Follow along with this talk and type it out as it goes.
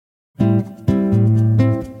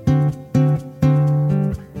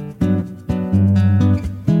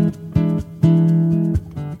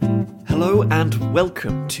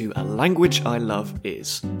Welcome to A Language I Love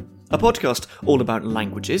Is, a podcast all about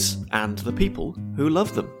languages and the people who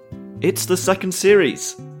love them. It's the second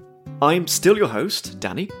series. I'm still your host,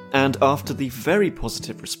 Danny, and after the very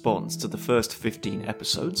positive response to the first 15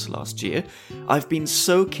 episodes last year, I've been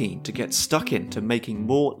so keen to get stuck into making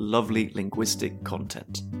more lovely linguistic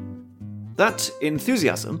content. That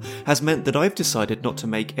enthusiasm has meant that I've decided not to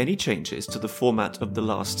make any changes to the format of the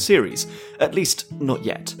last series, at least not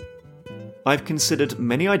yet. I've considered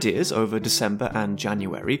many ideas over December and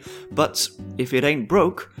January, but if it ain't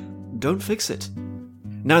broke, don't fix it.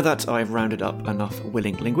 Now that I've rounded up enough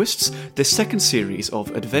willing linguists, this second series of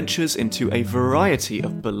adventures into a variety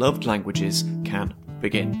of beloved languages can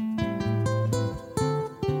begin.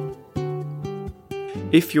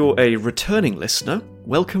 If you're a returning listener,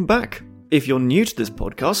 welcome back. If you're new to this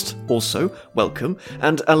podcast, also welcome,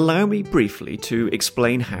 and allow me briefly to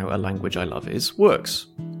explain how A Language I Love Is works.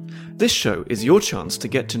 This show is your chance to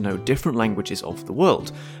get to know different languages of the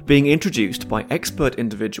world, being introduced by expert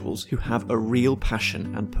individuals who have a real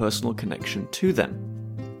passion and personal connection to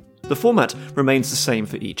them. The format remains the same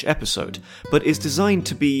for each episode, but is designed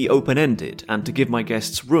to be open-ended and to give my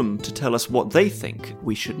guests room to tell us what they think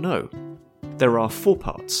we should know. There are 4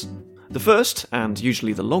 parts. The first, and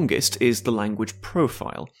usually the longest, is the language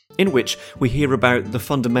profile, in which we hear about the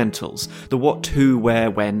fundamentals, the what, who, where,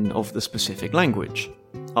 when of the specific language.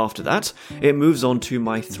 After that, it moves on to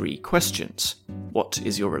my 3 questions. What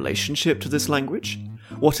is your relationship to this language?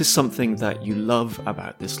 What is something that you love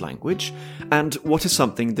about this language? And what is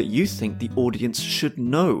something that you think the audience should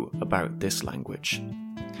know about this language?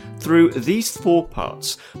 Through these 4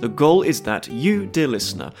 parts, the goal is that you, dear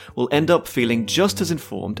listener, will end up feeling just as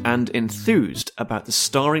informed and enthused about the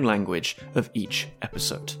starring language of each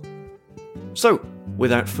episode. So,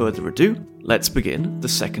 without further ado, let's begin the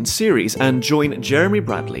second series and join Jeremy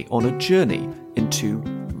Bradley on a journey into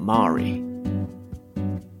Mari.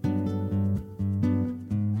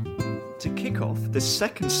 To kick off the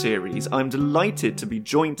second series, I'm delighted to be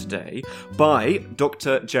joined today by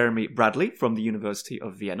Dr. Jeremy Bradley from the University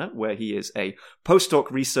of Vienna, where he is a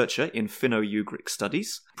postdoc researcher in Finno-Ugric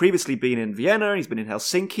studies. Previously been in Vienna, he's been in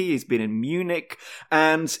Helsinki, he's been in Munich,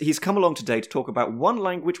 and he's come along today to talk about one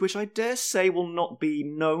language which I dare say will not be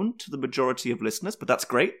known to the majority of listeners, but that's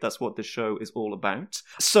great, that's what this show is all about.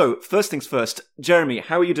 So, first things first, Jeremy,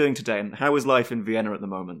 how are you doing today, and how is life in Vienna at the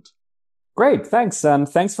moment? Great, thanks, and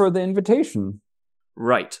thanks for the invitation.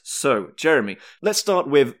 Right, so, Jeremy, let's start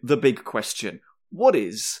with the big question. What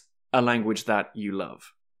is a language that you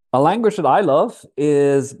love? A language that I love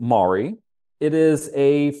is Mari. It is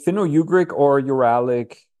a Finno-Ugric or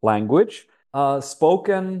Uralic language,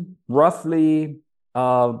 spoken roughly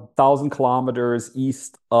 1,000 kilometers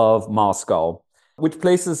east of Moscow, which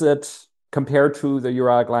places it, compared to the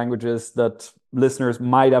Uralic languages that listeners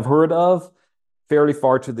might have heard of, fairly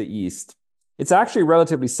far to the east. It's actually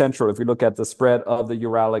relatively central if you look at the spread of the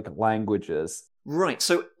Uralic languages. Right,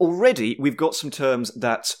 so already we've got some terms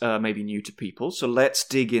that may be new to people, so let's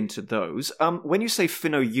dig into those. When you say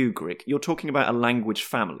Finno-Ugric, you're talking about a language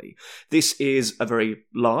family. This is a very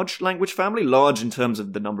large language family, large in terms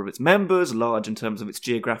of the number of its members, large in terms of its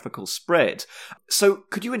geographical spread. So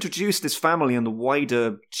could you introduce this family and the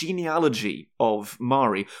wider genealogy of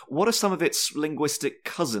Mari? What are some of its linguistic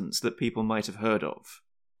cousins that people might have heard of?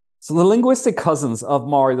 So the linguistic cousins of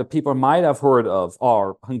Mari that people might have heard of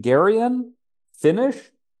are Hungarian, Finnish,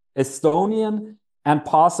 Estonian, and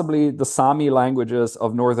possibly the Sami languages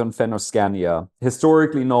of northern Fennoscania,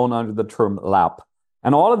 historically known under the term Lap.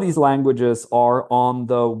 And all of these languages are on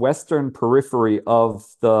the western periphery of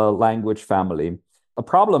the language family. A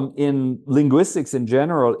problem in linguistics in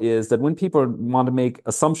general is that when people want to make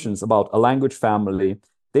assumptions about a language family,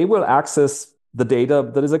 they will access the data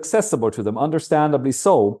that is accessible to them, understandably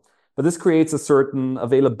so. But this creates a certain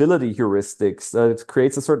availability heuristics. It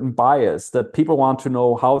creates a certain bias that people want to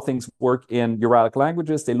know how things work in Uralic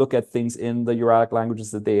languages. They look at things in the Uralic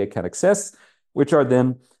languages that they can access, which are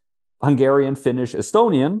then Hungarian, Finnish,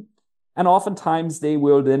 Estonian. And oftentimes they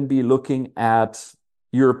will then be looking at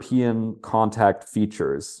European contact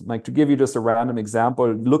features. Like, to give you just a random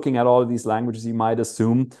example, looking at all of these languages, you might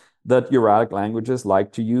assume that Uralic languages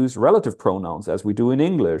like to use relative pronouns, as we do in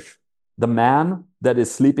English. The man that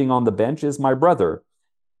is sleeping on the bench is my brother.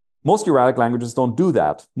 Most Uralic languages don't do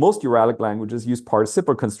that. Most Uralic languages use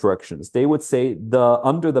participle constructions. They would say the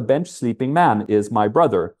under the bench sleeping man is my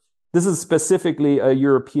brother. This is specifically a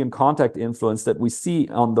European contact influence that we see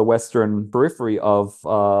on the western periphery of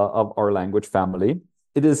our language family.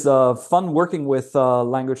 It is fun working with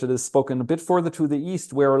language that is spoken a bit further to the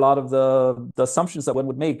east, where a lot of the assumptions that one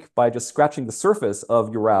would make by just scratching the surface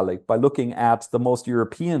of Uralic, by looking at the most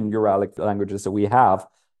European Uralic languages that we have,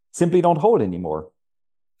 simply don't hold anymore.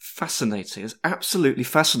 Fascinating. It's absolutely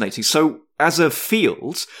fascinating. So, as a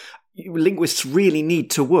field, linguists really need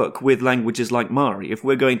to work with languages like Mari if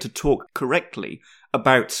we're going to talk correctly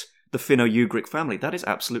about the Finno-Ugric family. That is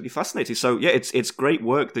absolutely fascinating. So yeah, it's great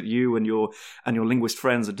work that you and your linguist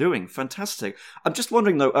friends are doing. Fantastic. I'm just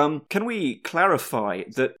wondering though, can we clarify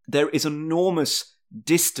that there is enormous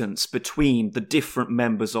distance between the different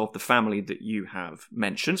members of the family that you have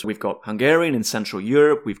mentioned? So we've got Hungarian in Central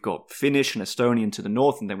Europe, we've got Finnish and Estonian to the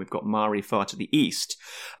north, and then we've got Mari far to the east.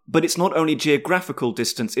 But it's not only geographical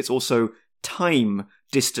distance, it's also time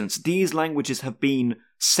distance. These languages have been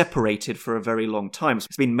separated for a very long time. So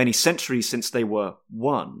it's been many centuries since they were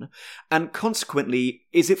one. And consequently,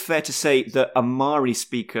 is it fair to say that a Mari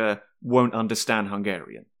speaker won't understand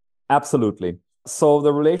Hungarian? Absolutely. So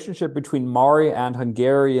the relationship between Mari and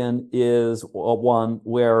Hungarian is one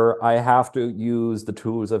where I have to use the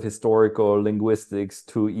tools of historical linguistics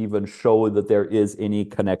to even show that there is any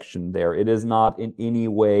connection there. It is not in any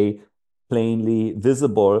way plainly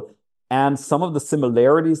visible. And some of the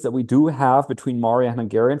similarities that we do have between Mari and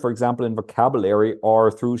Hungarian, for example, in vocabulary,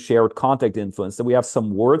 are through shared contact influence. So we have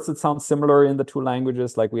some words that sound similar in the two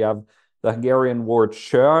languages, like we have the Hungarian word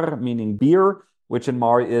sör, meaning beer, which in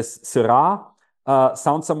Mari is sira.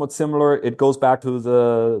 Sounds somewhat similar. It goes back to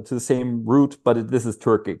the same root, but this is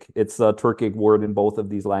Turkic. It's a Turkic word in both of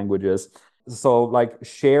these languages. So like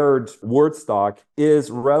shared word stock there's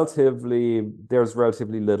relatively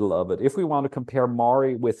little of it. If we want to compare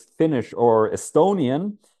Mari with Finnish or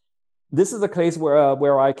Estonian, this is a case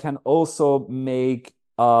where I can also make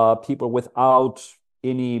people without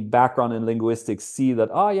any background in linguistics see that,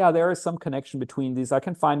 oh yeah, there is some connection between these. I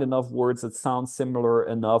can find enough words that sound similar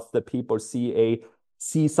enough that people see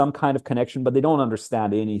some kind of connection, but they don't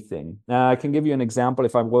understand anything. I can give you an example.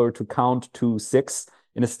 If I were to count to 6,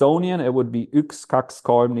 in Estonian, it would be yks, kaks,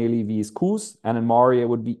 kolm, neli, viis, kuus, and in Mari, it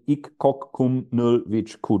would be ik, kok, kum, nul,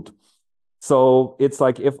 vich, kut. So it's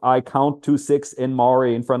like if I count to 6 in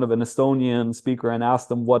Mari in front of an Estonian speaker and ask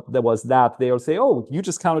them what was that, they'll say, "Oh, you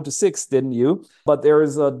just counted to 6, didn't you?" But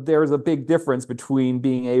there's a big difference between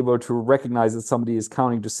being able to recognize that somebody is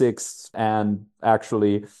counting to 6 and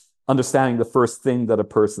actually understanding the first thing that a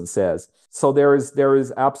person says. So there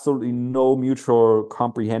is absolutely no mutual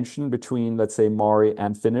comprehension between, let's say, Mari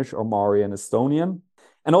and Finnish or Mari and Estonian.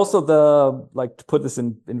 And also to put this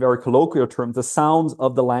in very colloquial terms, the sounds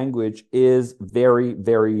of the language is very,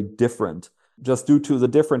 very different, just due to the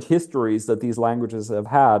different histories that these languages have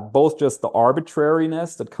had, both just the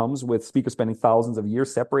arbitrariness that comes with speakers spending thousands of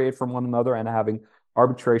years separated from one another and having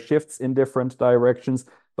arbitrary shifts in different directions,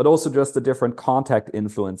 but also just the different contact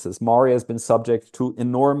influences. Mari has been subject to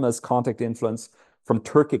enormous contact influence from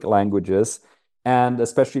Turkic languages, and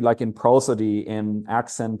especially like in prosody, in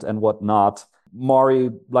accent and whatnot.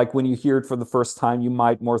 Mari, like when you hear it for the first time, you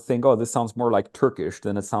might more think, oh, this sounds more like Turkish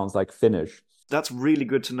than it sounds like Finnish. That's really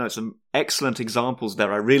good to know. Some excellent examples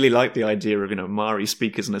there. I really like the idea of, Mari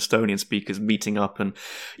speakers and Estonian speakers meeting up. And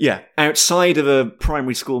yeah, outside of a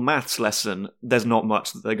primary school maths lesson, there's not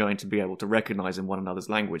much that they're going to be able to recognize in one another's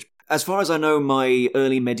language. As far as I know my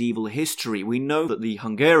early medieval history, we know that the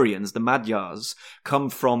Hungarians, the Magyars, come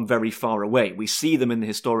from very far away. We see them in the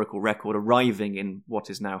historical record arriving in what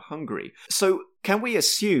is now Hungary. So can we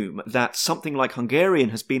assume that something like Hungarian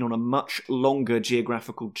has been on a much longer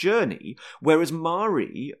geographical journey, whereas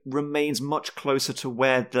Mari remains much closer to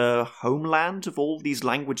where the homeland of all these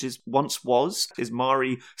languages once was? Is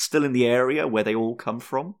Mari still in the area where they all come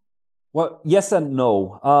from? Well, yes and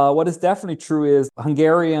no. What is definitely true is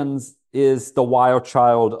Hungarian is the wild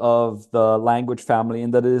child of the language family,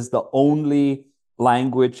 and that it is the only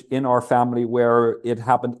language in our family where it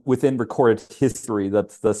happened within recorded history that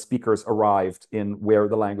the speakers arrived in where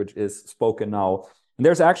the language is spoken now. And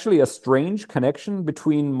there's actually a strange connection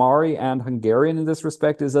between Mari and Hungarian in this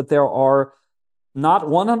respect, is that there are not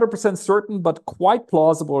 100% certain, but quite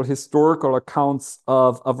plausible historical accounts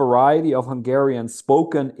of a variety of Hungarian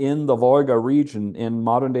spoken in the Volga region in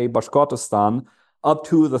modern-day Bashkortostan up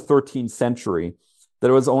to the 13th century. That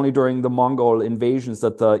it was only during the Mongol invasions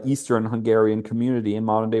that the Eastern Hungarian community in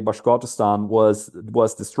modern-day Bashkortostan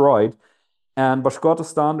was destroyed. And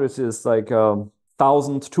Bashkortostan, which is like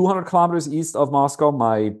 1,200 kilometers east of Moscow,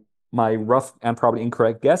 my rough and probably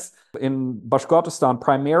incorrect guess. In Bashkortostan,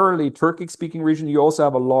 primarily Turkic-speaking region, you also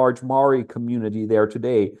have a large Mari community there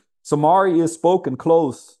today. So Mari is spoken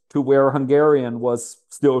close to where Hungarian was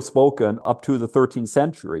still spoken up to the 13th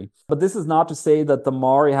century. But this is not to say that the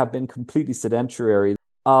Mari have been completely sedentary.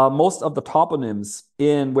 Most of the toponyms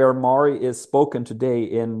in where Mari is spoken today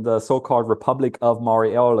in the so-called Republic of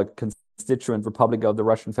Mari-El, a constituent republic of the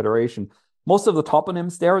Russian Federation, most of the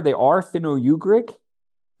toponyms there, they are Finno-Ugric,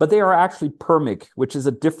 but they are actually Permic, which is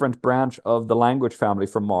a different branch of the language family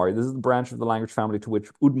from Mari. This is the branch of the language family to which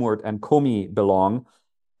Udmurt and Komi belong.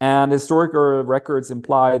 And historical records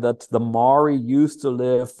imply that the Mari used to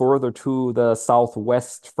live further to the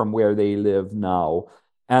southwest from where they live now,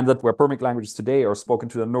 and that where Permic languages today are spoken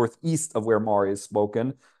to the northeast of where Mari is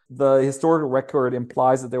spoken. The historical record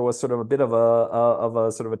implies that there was sort of a bit of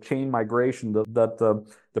a sort of a chain migration, that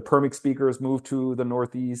the Permic speakers moved to the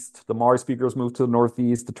northeast, the Mari speakers moved to the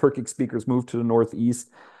northeast, the Turkic speakers moved to the northeast.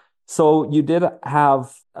 So you did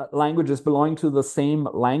have languages belonging to the same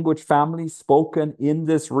language family spoken in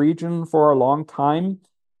this region for a long time.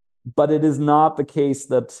 But it is not the case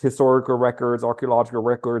that historical records, archaeological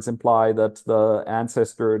records imply that the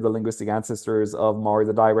linguistic ancestors of Mari,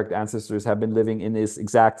 the direct ancestors, have been living in this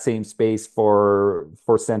exact same space for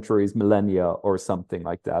centuries, millennia, or something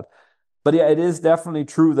like that. But yeah, it is definitely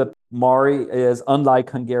true that Mari is,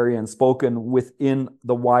 unlike Hungarian, spoken within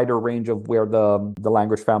the wider range of where the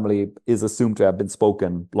language family is assumed to have been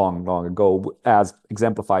spoken long, long ago, as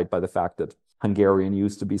exemplified by the fact that Hungarian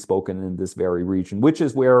used to be spoken in this very region, which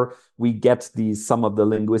is where we get some of the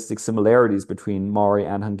linguistic similarities between Mari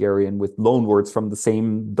and Hungarian with loanwords from the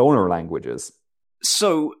same donor languages.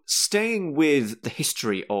 So, staying with the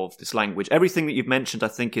history of this language, everything that you've mentioned, I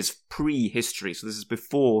think, is pre-history. So this is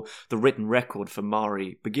before the written record for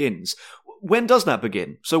Mari begins. When does that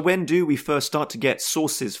begin? So when do we first start to get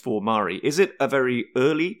sources for Mari? Is it a very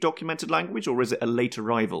early documented language, or is it a late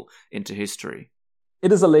arrival into history?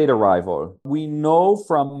 It is a late arrival. We know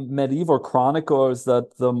from medieval chroniclers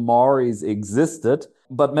that the Maris existed,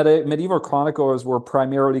 but medieval chroniclers were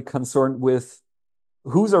primarily concerned with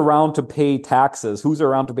who's around to pay taxes, who's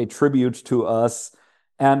around to pay tribute to us,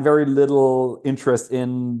 and very little interest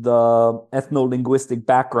in the ethno-linguistic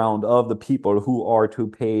background of the people who are to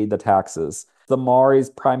pay the taxes. The Maris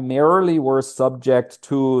primarily were subject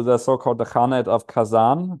to the so-called Khanate of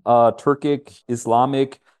Kazan, a Turkic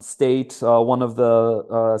Islamic state, one of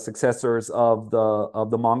the successors of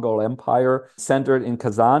the Mongol Empire, centered in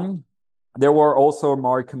Kazan. There were also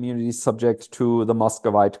Mari communities subject to the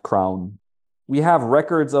Muscovite crown. We have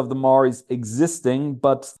records of the Maris existing,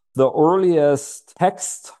 but the earliest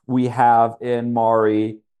text we have in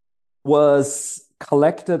Mari was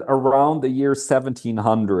collected around the year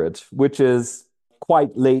 1700, which is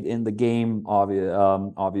quite late in the game,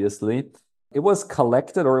 obviously. It was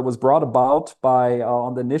collected, or it was brought about by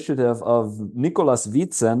on the initiative of Nicolaas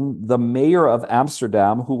Wietzen, the mayor of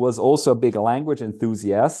Amsterdam, who was also a big language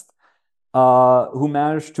enthusiast, who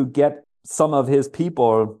managed to get some of his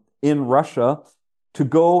people in Russia to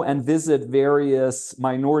go and visit various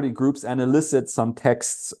minority groups and elicit some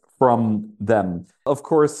texts from them. Of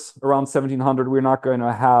course, around 1700, we're not going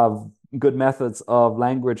to have good methods of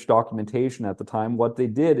language documentation at the time. What they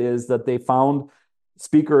did is that they found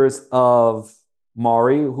speakers of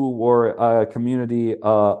Mari who were a community,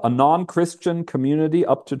 a non-Christian community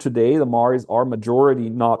up to today. The Maris are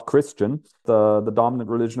majority not Christian. The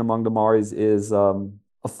dominant religion among the Maris is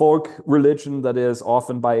a folk religion that is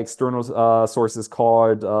often by external sources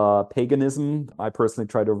called paganism. I personally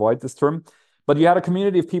try to avoid this term. But you had a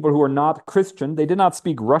community of people who are not Christian. They did not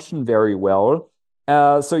speak Russian very well.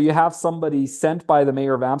 So you have somebody sent by the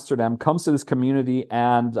mayor of Amsterdam, comes to this community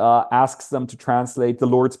and asks them to translate the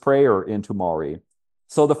Lord's Prayer into Mari.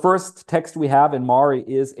 So the first text we have in Mari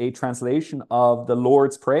is a translation of the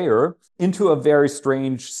Lord's Prayer into a very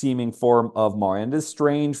strange seeming form of Mari. And it is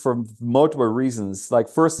strange for multiple reasons. Like,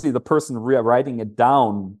 firstly, the person writing it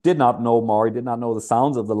down did not know Mari, did not know the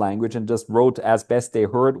sounds of the language, and just wrote as best they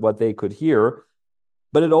heard what they could hear.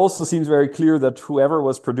 But it also seems very clear that whoever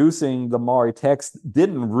was producing the Mari text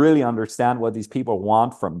didn't really understand what these people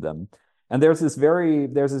want from them. And there's this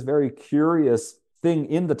very curious thing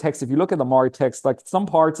in the text. If you look at the Mari text, like, some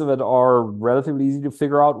parts of it are relatively easy to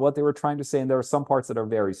figure out what they were trying to say, and there are some parts that are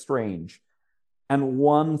very strange. And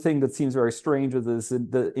one thing that seems very strange is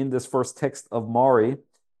in this first text of Mari,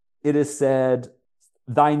 it is said,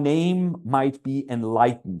 "Thy name might be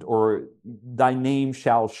enlightened," or "Thy name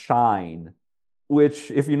shall shine,"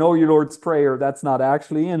 which, if you know your Lord's Prayer, that's not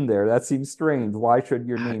actually in there. That seems strange. Why should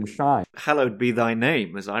your name shine? Hallowed be thy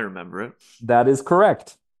name, as I remember it. That is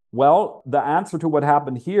correct. Well, the answer to what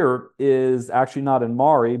happened here is actually not in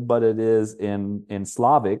Mari, but it is in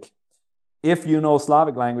Slavic. If you know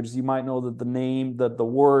Slavic languages, you might know that the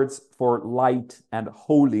words for light and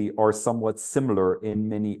holy are somewhat similar in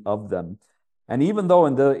many of them. And even though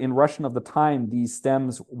in Russian of the time these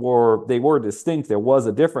stems were distinct, there was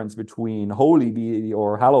a difference between holy be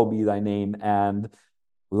or hallowed be thy name and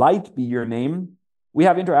light be your name. We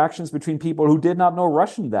have interactions between people who did not know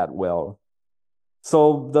Russian that well.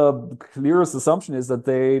 So the clearest assumption is that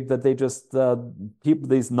they just people,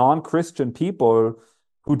 these non-Christian people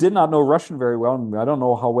who did not know Russian very well, and I don't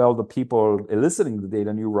know how well the people eliciting the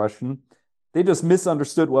data knew Russian, they just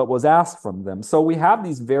misunderstood what was asked from them. So we have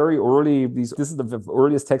these very early, this is the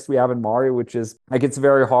earliest text we have in Mari, which is like, it's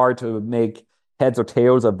very hard to make heads or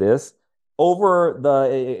tails of this. Over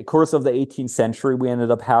the course of the 18th century, we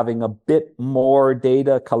ended up having a bit more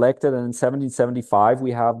data collected. And in 1775,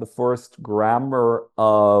 we have the first grammar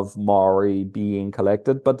of Mari being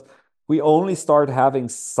collected. But we only start having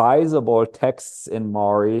sizable texts in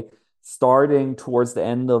Mari starting towards the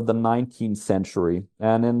end of the 19th century.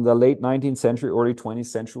 And in the late 19th century, early 20th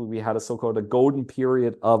century, we had a so-called a golden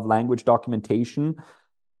period of language documentation,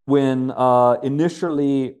 when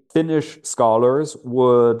initially Finnish scholars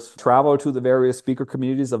would travel to the various speaker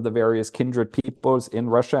communities of the various kindred peoples in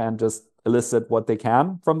Russia and just elicit what they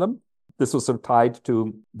can from them. This was sort of tied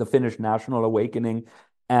to the Finnish national awakening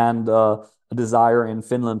and a desire in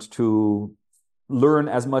Finland to learn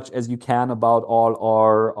as much as you can about all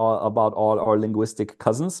our linguistic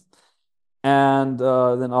cousins. And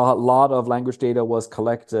then a lot of language data was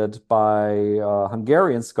collected by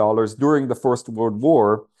Hungarian scholars during the First World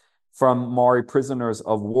War from Mari prisoners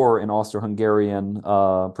of war in Austro-Hungarian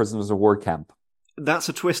prisoners of war camp. That's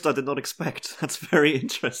a twist I did not expect. That's very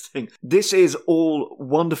interesting. This is all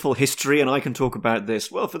wonderful history, and I can talk about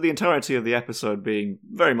this, well, for the entirety of the episode, being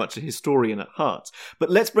very much a historian at heart.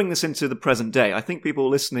 But let's bring this into the present day. I think people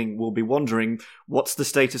listening will be wondering, what's the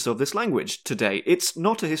status of this language today? It's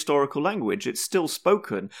not a historical language. It's still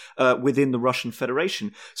spoken within the Russian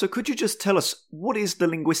Federation. So could you just tell us, what is the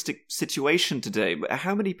linguistic situation today?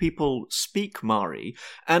 How many people speak Mari?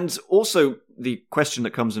 And also, the question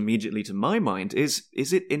that comes immediately to my mind is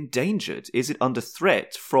it endangered? Is it under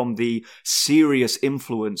threat from the serious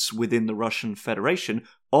influence within the Russian Federation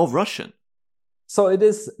of Russian? So it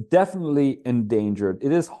is definitely endangered.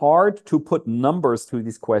 It is hard to put numbers to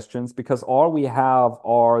these questions because all we have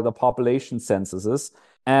are the population censuses,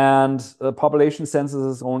 and the population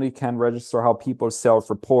censuses only can register how people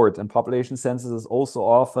self-report, and population censuses also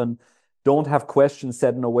often don't have questions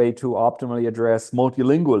set in a way to optimally address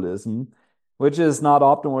multilingualism, which is not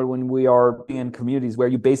optimal when we are in communities where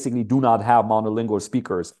you basically do not have monolingual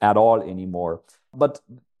speakers at all anymore. But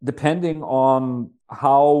depending on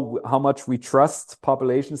how much we trust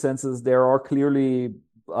population census, there are clearly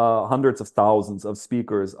hundreds of thousands of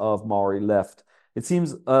speakers of Mari left. It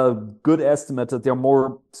seems a good estimate that there are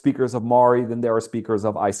more speakers of Mari than there are speakers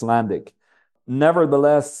of Icelandic.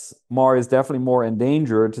 Nevertheless, Mari is definitely more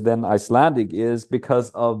endangered than Icelandic is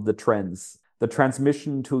because of the trends. The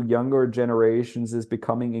transmission to younger generations is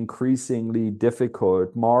becoming increasingly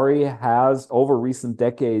difficult. Mari has, over recent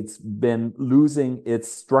decades, been losing its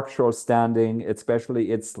structural standing,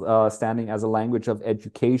 especially its standing as a language of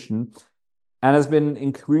education, and has been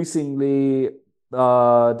increasingly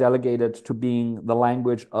delegated to being the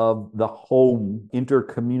language of the home,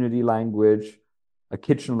 inter-community language, a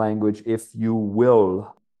kitchen language, if you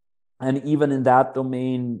will. And even in that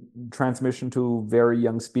domain, transmission to very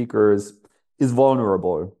young speakers is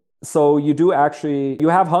vulnerable. So you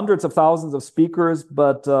have hundreds of thousands of speakers,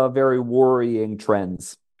 but very worrying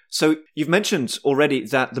trends. So you've mentioned already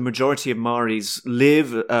that the majority of Maris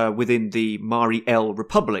live within the Mari El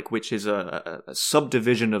Republic, which is a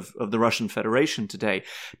subdivision of the Russian Federation today.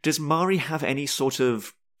 Does Mari have any sort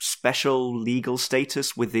of special legal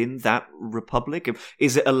status within that republic?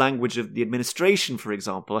 Is it a language of the administration, for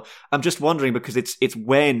example? I'm just wondering because it's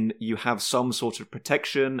when you have some sort of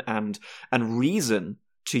protection and reason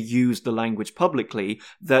to use the language publicly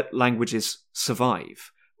that languages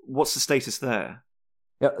survive. What's the status there?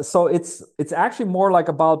 Yeah, so it's actually more like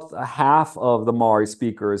about half of the Mari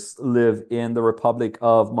speakers live in the Republic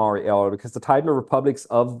of Mari El, because the title republics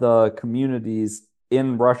of the communities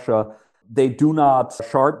in Russia, they do not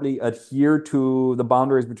sharply adhere to the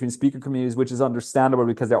boundaries between speaker communities, which is understandable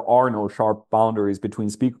because there are no sharp boundaries between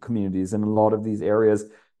speaker communities. In a lot of these areas,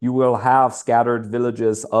 you will have scattered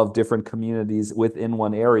villages of different communities within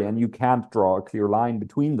one area, and you can't draw a clear line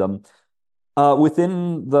between them.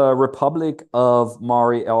 Within the Republic of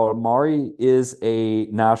Mari El, Mari is a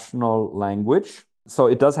national language, so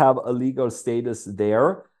it does have a legal status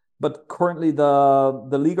there. But currently,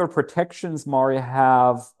 the legal protections Mari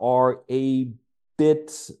have are a bit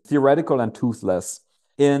theoretical and toothless,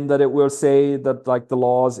 in that it will say that, like, the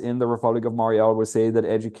laws in the Republic of Mari El will say that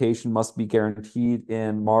education must be guaranteed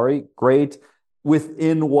in Mari. Great.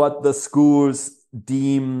 Within what the schools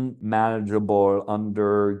deem manageable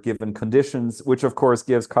under given conditions, which of course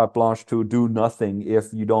gives carte blanche to do nothing if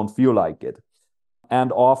you don't feel like it.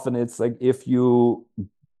 And often it's like, if you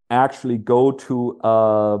actually go to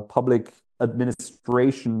a public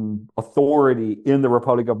administration authority in the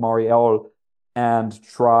Republic of Mari El and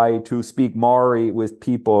try to speak Mari with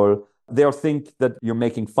people, they'll think that you're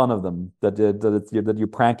making fun of them, that you're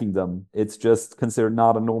pranking them. It's just considered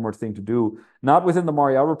not a normal thing to do. Not within the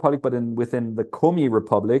Mari El Republic, but within the Komi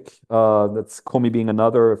Republic. That's Komi being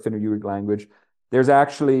another Finno-Ugric language. There's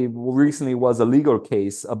actually recently was a legal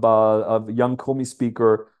case about a young Komi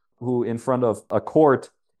speaker who, in front of a court,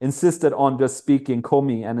 insisted on just speaking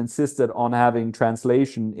Komi and insisted on having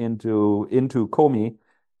translation into Komi,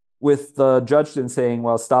 with the judge then saying,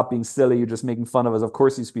 well, stop being silly, you're just making fun of us. Of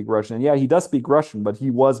course you speak Russian. And yeah, he does speak Russian, but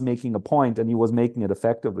he was making a point and he was making it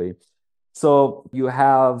effectively. So you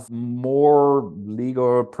have more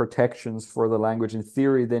legal protections for the language in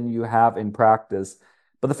theory than you have in practice.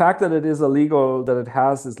 But the fact that it is illegal, that it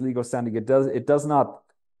has this legal standing,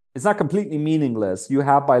 it's not completely meaningless. You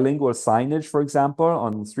have bilingual signage, for example,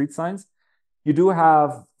 on street signs. You do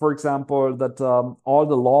have, for example, that all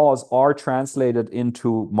the laws are translated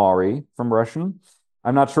into Mari from Russian.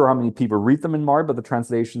 I'm not sure how many people read them in Mari, but the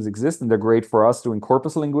translations exist, and they're great for us doing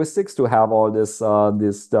corpus linguistics to have all this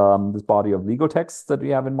body of legal texts that we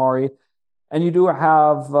have in Mari. And you do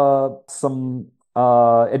have some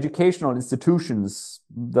educational institutions,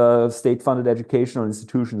 the state-funded educational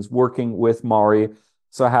institutions working with Mari.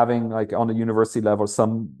 So having, like, on a university level,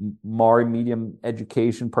 some Mari medium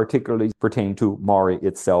education, particularly pertaining to Mari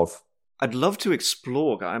itself. I'd love to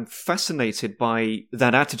explore. I'm fascinated by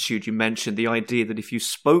that attitude you mentioned, the idea that if you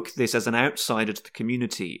spoke this as an outsider to the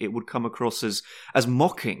community, it would come across as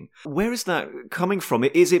mocking. Where is that coming from?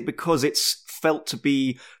 Is it because it's felt to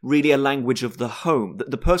be really a language of the home,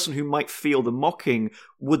 that the person who might feel the mocking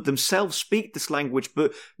would themselves speak this language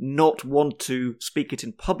but not want to speak it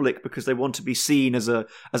in public because they want to be seen as a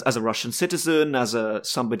Russian citizen, as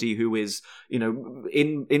somebody who is,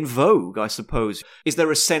 in vogue, I suppose? Is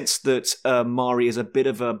there a sense that Mari is a bit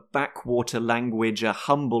of a backwater language, a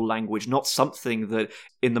humble language, not something that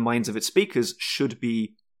in the minds of its speakers should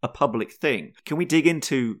be a public thing? Can we dig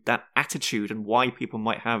into that attitude and why people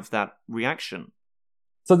might have that reaction?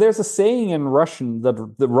 So there's a saying in Russian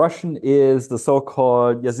that the Russian is the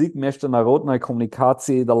so-called язык международной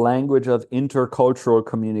коммуникации, the language of intercultural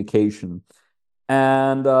communication.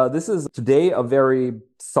 And this is today a very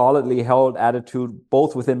solidly held attitude,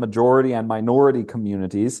 both within majority and minority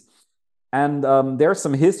communities. And there's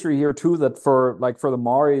some history here too, that for the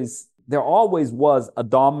Maris, there always was a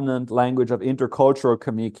dominant language of intercultural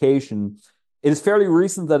communication. It is fairly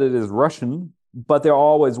recent that it is Russian, but there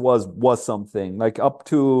always was something. Like, up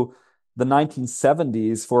to the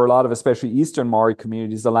 1970s, for a lot of especially Eastern Mari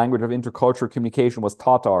communities, the language of intercultural communication was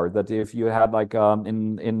Tatar. That if you had, like,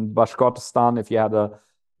 in Bashkortostan, if you had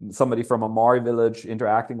somebody from a Mari village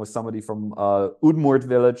interacting with somebody from Udmurt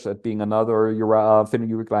village, that being another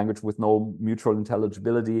Finno-Ugric language with no mutual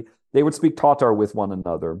intelligibility, they would speak Tatar with one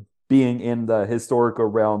another, being in the historical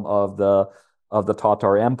realm of the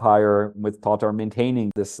Tatar Empire, with Tatar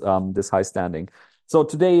maintaining this high standing. So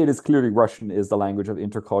today it is clearly Russian is the language of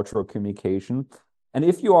intercultural communication. And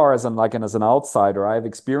if you are as an outsider, I've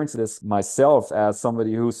experienced this myself as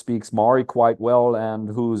somebody who speaks Mari quite well and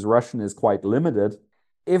whose Russian is quite limited.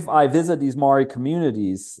 If I visit these Mari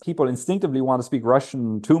communities, people instinctively want to speak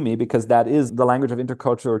Russian to me because that is the language of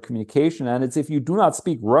intercultural communication. And it's, if you do not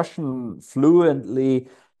speak Russian fluently,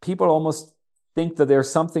 people almost think that there's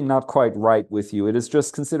something not quite right with you. It is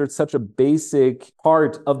just considered such a basic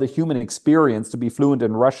part of the human experience to be fluent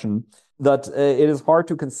in Russian that it is hard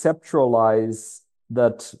to conceptualize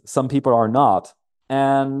that some people are not.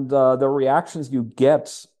 And the reactions you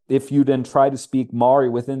get if you then try to speak Mari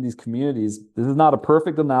within these communities, this is not a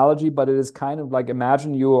perfect analogy, but it is kind of like,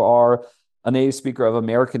 imagine you are a native speaker of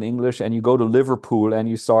American English and you go to Liverpool and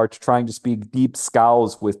you start trying to speak deep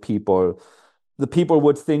scows with people. The people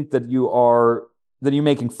would think that you're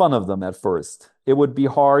making fun of them at first. It would be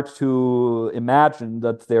hard to imagine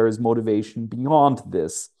that there is motivation beyond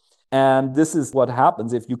this. And this is what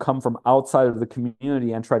happens if you come from outside of the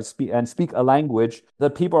community and try to speak a language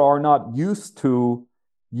that people are not used to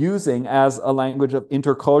using as a language of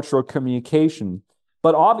intercultural communication.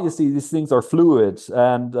 But obviously these things are fluid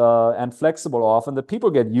and flexible often, that people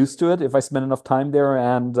get used to it. If I spend enough time there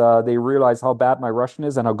and they realize how bad my Russian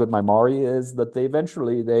is and how good my Mari is, that they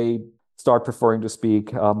eventually start preferring to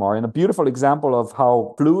speak Mari. And a beautiful example of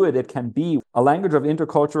how fluid it can be, a language of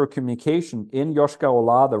intercultural communication in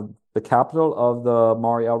Yoshkar-Ola, the capital of the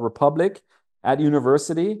Mari El Republic, at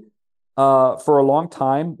university for a long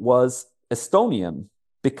time was Estonian,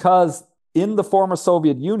 because in the former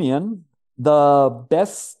Soviet Union, the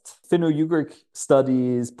best Finno-Ugric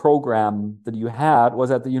studies program that you had was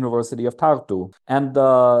at the University of Tartu. And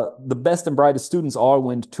the best and brightest students all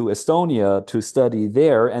went to Estonia to study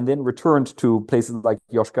there and then returned to places like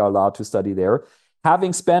Yoshkar-Ola to study there,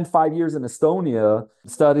 having spent 5 years in Estonia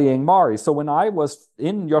studying Mari. So when I was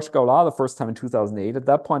in Yoshkar-Ola the first time in 2008, at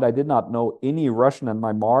that point, I did not know any Russian, and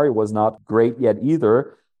my Mari was not great yet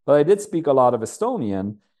either, but I did speak a lot of Estonian.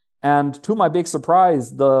 And to my big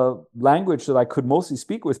surprise, the language that I could mostly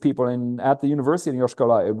speak with people at the university in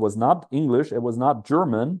Yoshkar-Ola, it was not English, it was not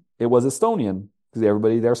German, it was Estonian, because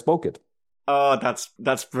everybody there spoke it. Oh,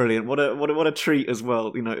 that's brilliant! What a treat as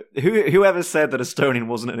well. You know, whoever said that Estonian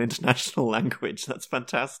wasn't an international language? That's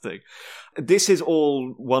fantastic. This is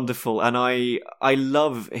all wonderful, and I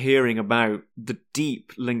love hearing about the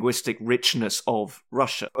deep linguistic richness of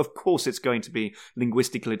Russia. Of course, it's going to be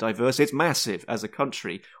linguistically diverse. It's massive as a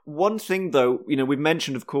country. One thing, though, you know, we've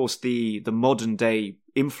mentioned, of course, the modern day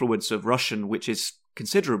influence of Russian, which is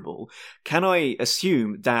considerable. Can I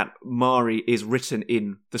assume that Mari is written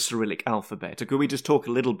in the Cyrillic alphabet? Or could we just talk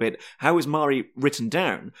a little bit, how is Mari written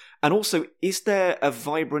down? And also, is there a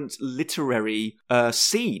vibrant literary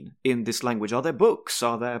scene in this language? Are there books?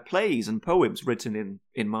 Are there plays and poems written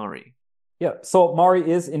in Mari? Yeah, so Mari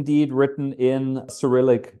is indeed written in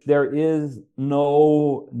Cyrillic. There is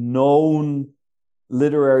no known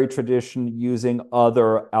literary tradition using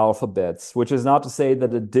other alphabets, which is not to say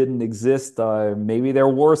that it didn't exist. Maybe there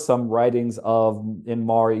were some writings in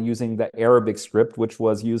Mari using the Arabic script, which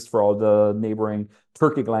was used for all the neighboring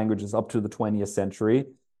Turkic languages up to the 20th century.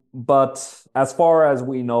 But as far as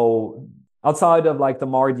we know, outside of like the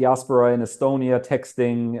Mari diaspora in Estonia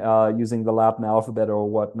texting using the Latin alphabet or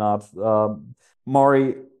whatnot,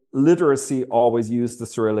 Mari literacy always used the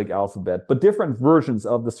Cyrillic alphabet, but different versions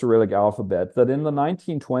of the Cyrillic alphabet. That in the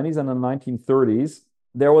 1920s and the 1930s,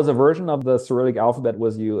 there was a version of the Cyrillic alphabet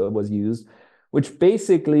was used, which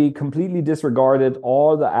basically completely disregarded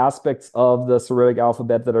all the aspects of the Cyrillic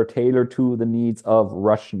alphabet that are tailored to the needs of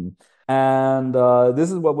Russian. And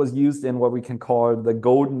this is what was used in what we can call the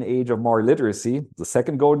golden age of Mari literacy, the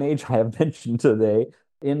second golden age I have mentioned today,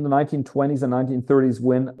 in the 1920s and 1930s,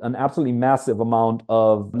 when an absolutely massive amount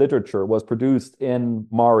of literature was produced in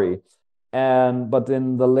Mari. But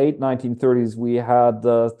in the late 1930s, we had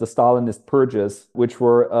the Stalinist purges, which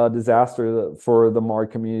were a disaster for the Mari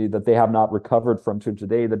community that they have not recovered from to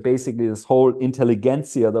today. That basically this whole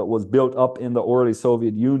intelligentsia that was built up in the early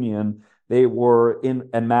Soviet Union, they were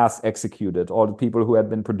en masse executed, all the people who had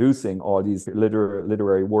been producing all these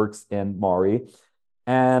literary works in Mari.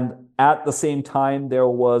 And at the same time, there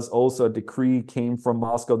was also a decree came from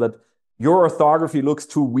Moscow that your orthography looks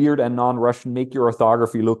too weird and non-Russian, make your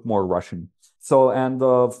orthography look more Russian. So, and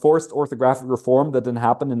the forced orthographic reform that didn't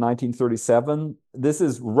happen in 1937, this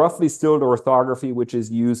is roughly still the orthography which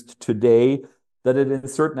is used today, that it in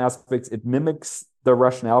certain aspects, it mimics the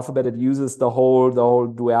Russian alphabet. It uses the whole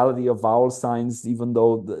duality of vowel signs, even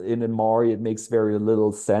though in Mari it makes very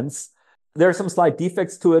little sense. There are some slight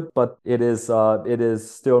defects to it, but it is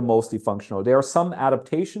still mostly functional. There are some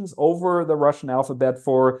adaptations over the Russian alphabet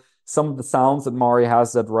for some of the sounds that Mari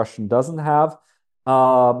has that Russian doesn't have.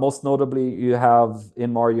 Most notably,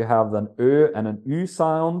 in Mari you have an Ö and an Ü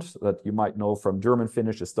sound that you might know from German,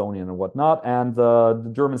 Finnish, Estonian, and whatnot. And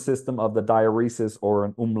the German system of the diaeresis or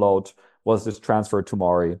an umlaut was just transferred to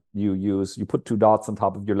Mari. You put two dots on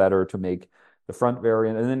top of your letter to make the front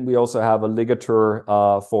variant. And then we also have a ligature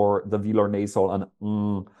for the velar nasal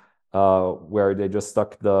and where they just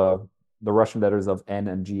stuck the Russian letters of N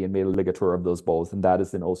and G and made a ligature of those both. And that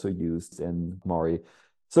is then also used in Mari.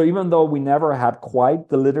 So even though we never had quite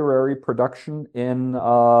the literary production in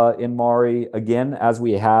Mari, again, as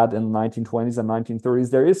we had in the 1920s and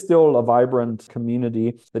 1930s, there is still a vibrant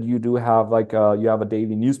community that you do have, like you have a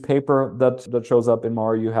daily newspaper that shows up in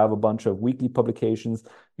Mari. You have a bunch of weekly publications.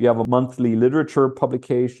 You have a monthly literature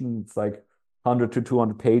publication. It's like 100 to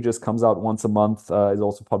 200 pages, comes out once a month, is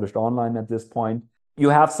also published online at this point. You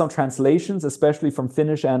have some translations, especially from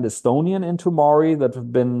Finnish and Estonian into Mari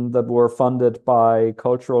that were funded by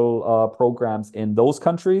cultural programs in those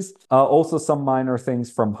countries. Also some minor things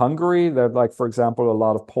from Hungary. That, like, for example, a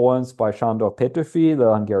lot of poems by Sándor Petőfi,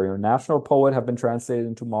 the Hungarian national poet, have been translated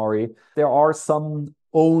into Mari. There are some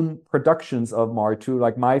own productions of Mari too.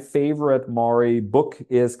 Like my favorite Mari book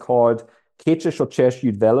is called Kécses a Cseh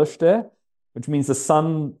Jüdveleste, which means the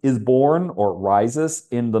sun is born or rises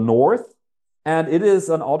in the north. And it is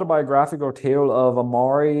an autobiographical tale of a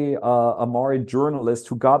Maori journalist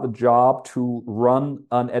who got the job to run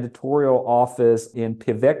an editorial office in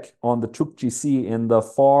Pevek on the Chukchi Sea in the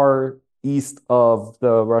far east of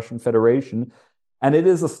the Russian Federation. And it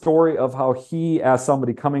is a story of how he, as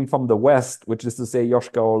somebody coming from the west, which is to say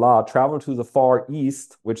Yoshkar-Ola, traveled to the far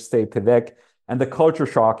east, which say Pevek, and the culture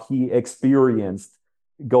shock he experienced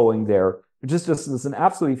going there. It's an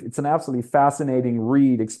absolutely fascinating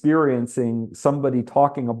read, experiencing somebody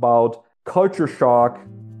talking about culture shock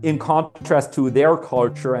in contrast to their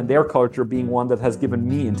culture, and their culture being one that has given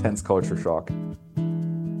me intense culture shock.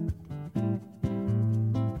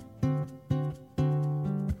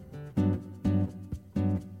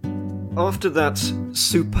 After that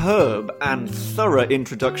superb and thorough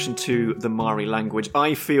introduction to the Maori language,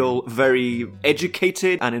 I feel very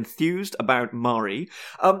educated and enthused about Maori.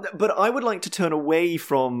 But I would like to turn away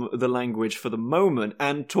from the language for the moment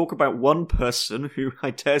and talk about one person who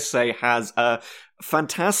I dare say has a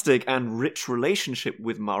fantastic and rich relationship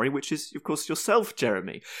with Maori, which is, of course, yourself,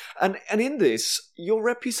 Jeremy. And in this, your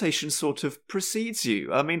reputation sort of precedes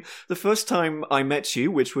you. I mean, the first time I met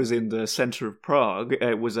you, which was in the centre of Prague,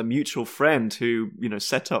 it was a mutual friend who,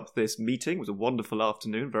 set up this meeting. It was a wonderful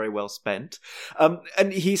afternoon, very well spent.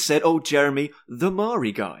 And he said, "Oh, Jeremy, the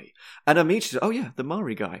Maori guy." And I immediately said, "Oh yeah, the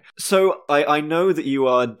Maori guy." So I know that you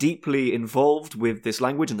are deeply involved with this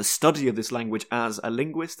language and the study of this language as a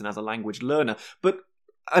linguist and as a language learner. But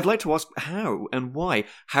I'd like to ask how and why.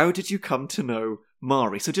 How did you come to know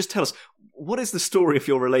Maori? So just tell us, what is the story of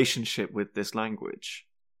your relationship with this language?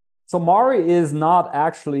 So Maori is not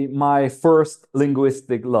actually my first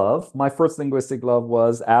linguistic love. My first linguistic love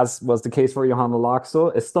was, as was the case for Johanna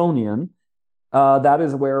Laakso, Estonian. That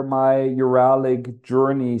is where my Uralic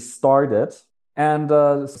journey started. And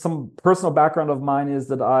some personal background of mine is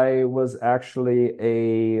that I was actually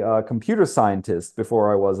a computer scientist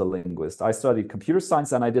before I was a linguist. I studied computer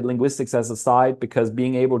science and I did linguistics as a side because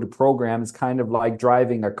being able to program is kind of like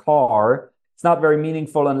driving a car. It's not very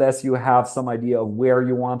meaningful unless you have some idea of where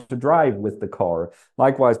you want to drive with the car.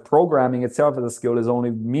 Likewise, programming itself as a skill is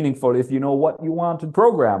only meaningful if you know what you want to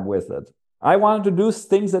program with it. I wanted to do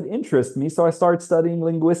things that interest me, so I started studying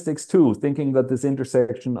linguistics too, thinking that this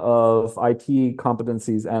intersection of IT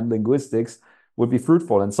competencies and linguistics would be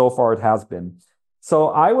fruitful, and so far it has been. So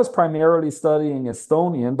I was primarily studying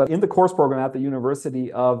Estonian, but in the course program at the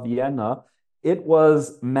University of Vienna, it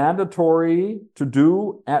was mandatory to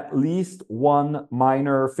do at least one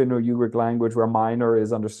minor Finno-Ugric language, where minor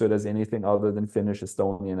is understood as anything other than Finnish,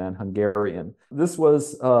 Estonian, and Hungarian. This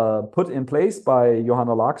was put in place by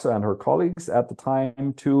Johanna Laakso and her colleagues at the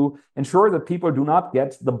time to ensure that people do not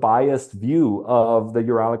get the biased view of the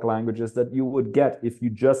Uralic languages that you would get if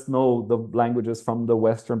you just know the languages from the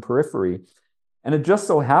Western periphery. And it just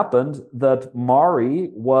so happened that Maori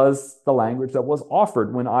was the language that was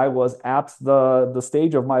offered when I was at the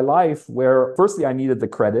stage of my life where, firstly, I needed the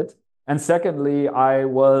credit, and secondly, I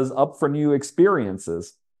was up for new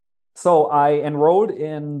experiences. So I enrolled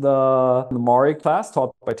in the Maori class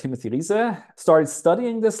taught by Timothy Riese, started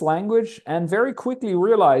studying this language, and very quickly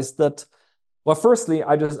realized that, well, firstly,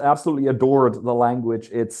 I just absolutely adored the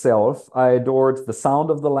language itself. I adored the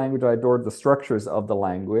sound of the language. I adored the structures of the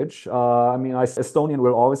language. Estonian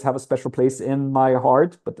will always have a special place in my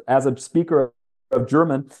heart. But as a speaker of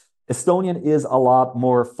German, Estonian is a lot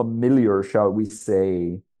more familiar, shall we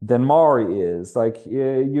say, than Maori is. Like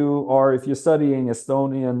if you're studying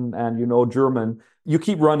Estonian and you know German, you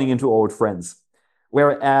keep running into old friends.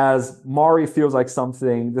 Whereas Maori feels like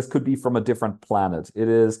something, this could be from a different planet. It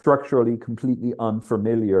is structurally completely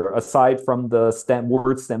unfamiliar, aside from the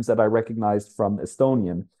word stems that I recognized from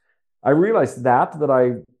Estonian. I realized that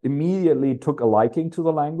I immediately took a liking to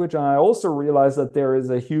the language. And I also realized that there is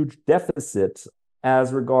a huge deficit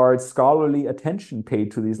as regards scholarly attention paid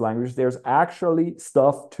to these languages. There's actually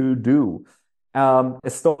stuff to do.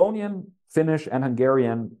 Estonian, Finnish, and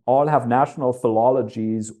Hungarian all have national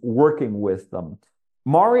philologies working with them.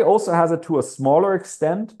 Maori also has it to a smaller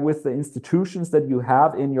extent with the institutions that you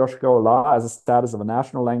have in Yoshkar-Ola as a status of a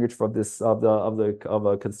national language for this of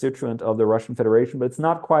a constituent of the Russian Federation, but it's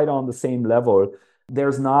not quite on the same level.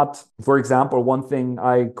 There's not, for example, one thing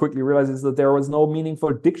I quickly realized is that there was no meaningful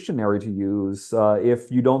dictionary to use if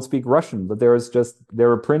you don't speak Russian. But there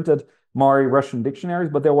were printed Maori Russian dictionaries,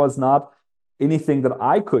 but there was not anything that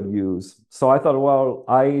I could use. So I thought, well,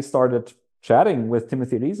 I started chatting with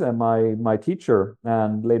Timothy Riese, my teacher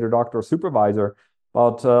and later doctoral supervisor,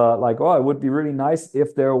 about it would be really nice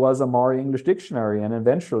if there was a Maori English dictionary. And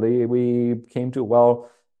eventually we came to, well,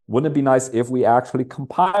 wouldn't it be nice if we actually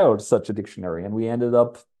compiled such a dictionary? And we ended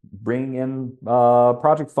up bringing in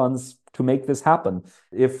project funds to make this happen.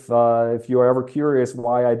 If you're ever curious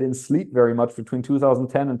why I didn't sleep very much between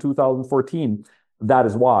 2010 and 2014, that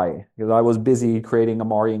is why, because I was busy creating a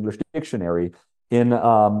Mari English dictionary in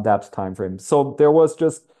that time frame. So there was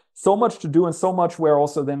just so much to do, and so much where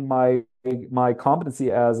also then my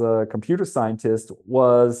competency as a computer scientist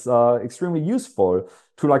was extremely useful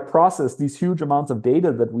to like process these huge amounts of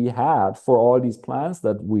data that we had for all these plans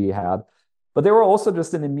that we had. But there were also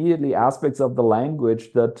just immediately aspects of the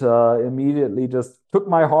language that immediately just took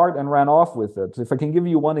my heart and ran off with it. If I can give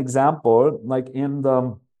you one example, like in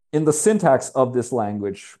the syntax of this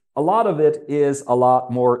language, a lot of it is a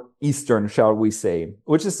lot more Eastern, shall we say,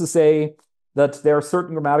 which is to say that there are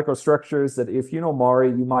certain grammatical structures that if you know Mari,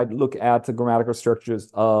 you might look at the grammatical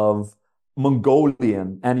structures of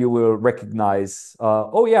Mongolian and you will recognize,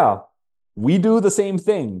 oh yeah, we do the same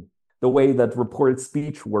thing, the way that reported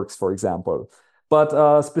speech works, for example.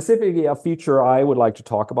 But specifically a feature I would like to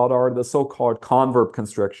talk about are the so-called converb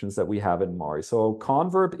constructions that we have in Mari. So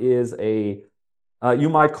converb is you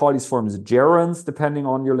might call these forms gerunds, depending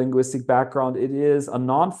on your linguistic background. It is a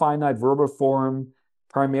non-finite verbal form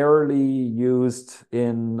primarily used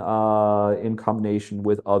in combination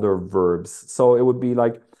with other verbs. So it would be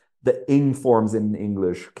like the ing forms in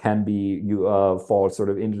English can be fall sort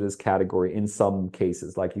of into this category in some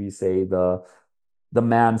cases. Like you say the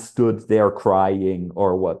man stood there crying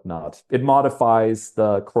or whatnot. It modifies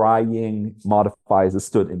the crying, modifies the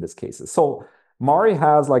stood in this case. So Mari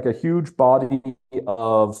has like a huge body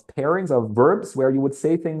of pairings of verbs where you would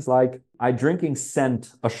say things like, I drinking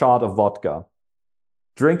sent a shot of vodka.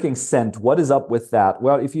 Drinking sent, what is up with that?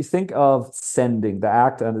 Well, if you think of sending, the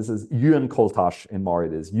act, and this is yun koltash in Mari,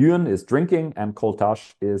 it is. Yun is drinking and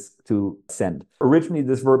koltash is to send. Originally,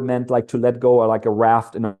 this verb meant like to let go, or like a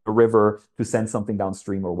raft in a river to send something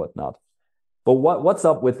downstream or whatnot. But what's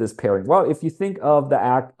up with this pairing? Well, if you think of the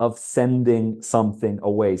act of sending something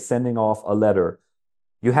away, sending off a letter,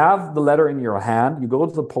 you have the letter in your hand, you go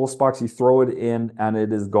to the post box, you throw it in, and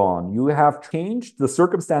it is gone. You have changed the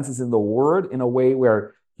circumstances in the word in a way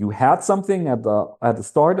where you had something at the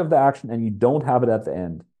start of the action and you don't have it at the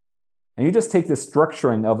end. And you just take the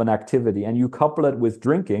structuring of an activity and you couple it with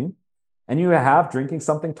drinking, and you have drinking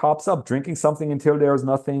something tops up, drinking something until there's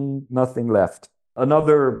nothing left.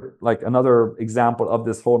 Another example of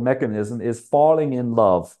this whole mechanism is falling in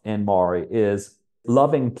love in Mari, is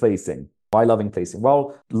loving placing. Why loving placing?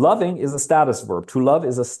 Well, loving is a status verb. To love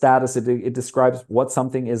is a status. It describes what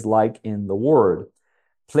something is like in the word.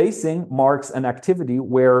 Placing marks an activity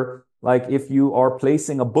where, like if you are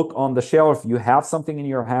placing a book on the shelf, you have something in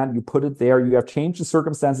your hand, you put it there, you have changed the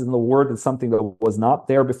circumstances in the word, and something that was not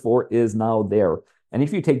there before is now there. And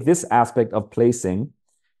if you take this aspect of placing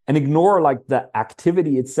and ignore like the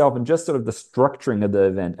activity itself and just sort of the structuring of the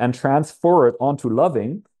event and transfer it onto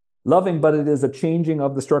loving, but it is a changing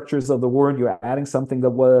of the structures of the word. You're adding something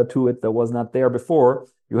to it that was not there before.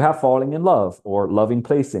 You have falling in love, or loving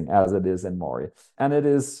placing, as it is in Mari. And it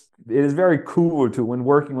is very cool to, when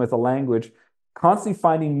working with a language, constantly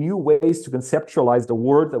finding new ways to conceptualize the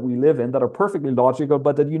word that we live in that are perfectly logical,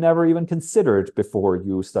 but that you never even considered before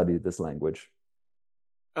you studied this language.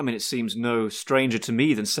 I mean, it seems no stranger to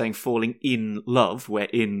me than saying falling in love, where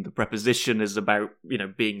in the preposition is about,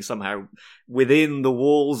 being somehow within the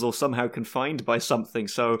walls or somehow confined by something.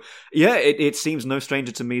 So, yeah, it seems no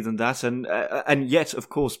stranger to me than that. And yet, of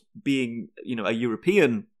course, being, a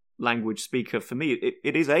European language speaker, for me,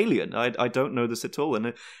 it is alien. I don't know this at all.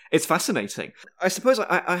 And it's fascinating. I suppose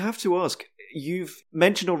I have to ask, you've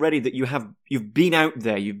mentioned already that you've been out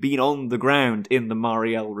there, you've been on the ground in the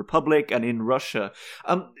Mariel Republic and in Russia.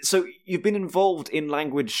 So you've been involved in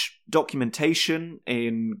language documentation,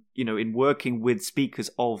 in working with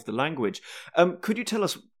speakers of the language. Could you tell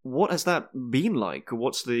us, what has that been like?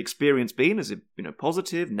 What's the experience been? Is it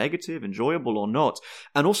positive, negative, enjoyable, or not?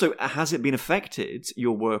 And also, has it been affected,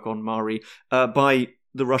 your work on Mari, by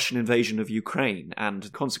the Russian invasion of Ukraine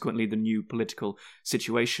and consequently the new political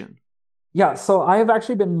situation? Yeah, so I have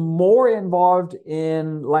actually been more involved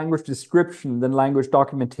in language description than language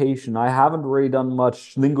documentation. I haven't really done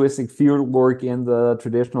much linguistic field work in the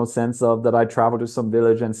traditional sense of that I travel to some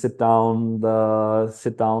village and sit down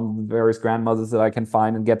with various grandmothers that I can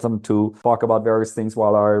find and get them to talk about various things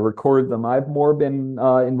while I record them. I've more been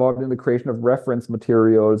involved in the creation of reference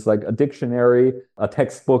materials like a dictionary, a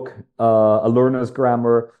textbook, a learner's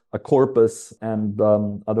grammar, a corpus, and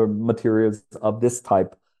other materials of this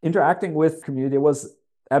type. Interacting with community was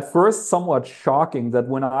at first somewhat shocking that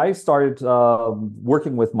when I started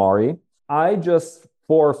working with Mari, I just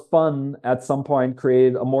for fun, at some point,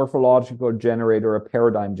 created a morphological generator, a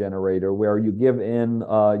paradigm generator, where you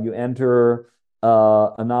you enter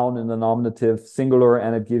a noun in the nominative singular,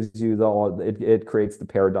 and it gives you it creates the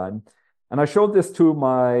paradigm. And I showed this to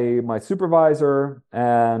my supervisor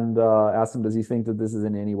and asked him, does he think that this is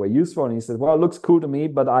in any way useful? And he said, well, it looks cool to me,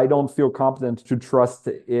 but I don't feel competent to trust,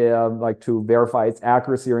 like to verify its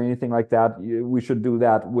accuracy or anything like that. We should do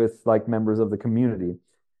that with like members of the community.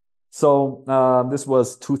 So this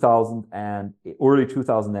was early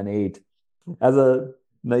 2008. As a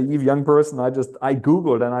naive young person, I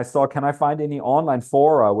Googled and I saw, can I find any online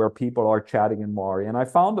fora where people are chatting in Maori? And I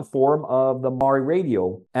found the forum of the Maori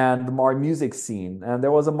radio and the Maori music scene. And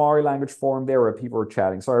there was a Maori language forum there where people were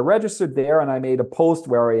chatting. So I registered there and I made a post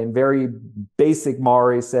where I, in very basic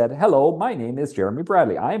Maori, said, hello, my name is Jeremy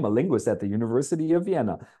Bradley. I am a linguist at the University of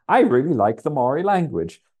Vienna. I really like the Maori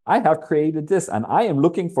language. I have created this and I am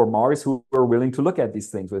looking for Maoris who are willing to look at these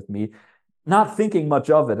things with me, not thinking much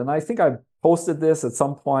of it. And I think I posted this at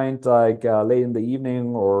some point, like late in the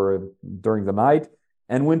evening or during the night,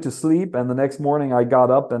 and went to sleep. And the next morning I got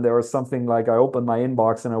up and there was something like, I opened my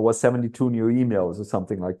inbox and it was 72 new emails or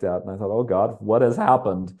something like that. And I thought, oh God, what has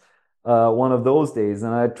happened? One of those days.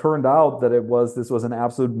 And it turned out that this was an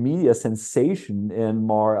absolute media sensation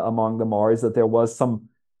among the Maoris, that there was some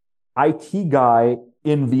IT guy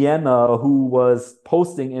in Vienna who was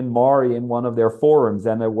posting in Maori in one of their forums.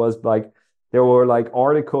 And it was like, there were like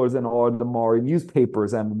articles in all the Maori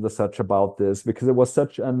newspapers and the such about this, because it was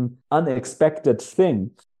such an unexpected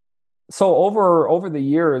thing. So over the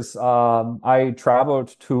years, I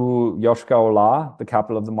traveled to Yoshkar-Ola, the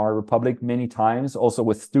capital of the Maori Republic, many times, also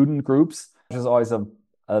with student groups, which is always a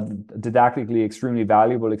didactically extremely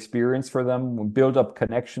valuable experience for them. We built up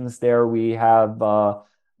connections there.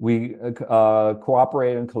 We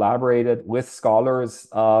cooperated and collaborated with scholars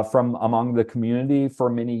from among the community for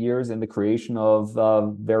many years in the creation of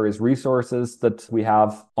various resources that we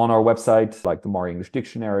have on our website, like the Maori English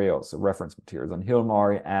Dictionary, also reference materials on Hill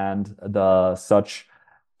Maori and the such.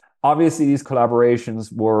 Obviously, these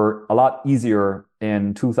collaborations were a lot easier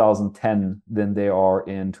in 2010 than they are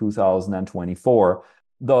in 2024.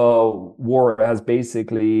 The war has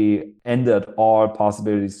basically ended all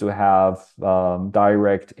possibilities to have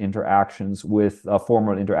direct interactions with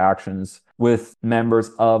formal interactions with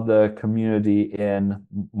members of the community in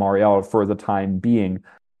Mariel for the time being.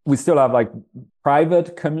 We still have like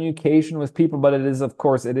private communication with people, but it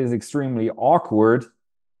is extremely awkward.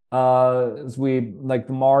 As the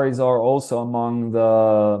Maoris are also among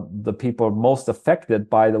the people most affected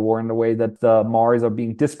by the war, in the way that the Maoris are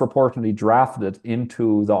being disproportionately drafted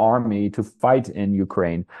into the army to fight in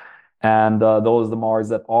Ukraine. And the Maoris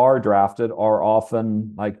that are drafted are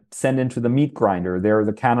often like sent into the meat grinder. They're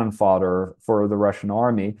the cannon fodder for the Russian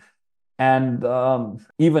army. And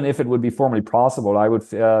even if it would be formally possible, I would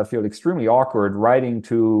feel extremely awkward writing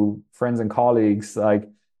to friends and colleagues like,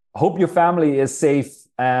 hope your family is safe.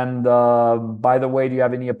 And by the way, do you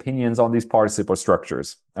have any opinions on these participle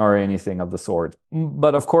structures or anything of the sort?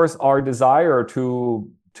 But of course, our desire to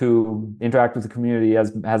interact with the community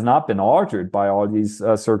has not been altered by all these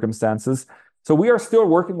circumstances. So we are still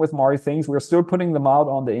working with Maori things. We're still putting them out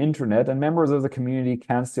on the internet, and members of the community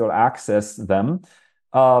can still access them,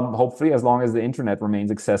 hopefully, as long as the internet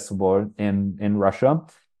remains accessible in Russia.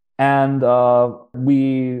 And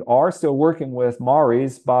we are still working with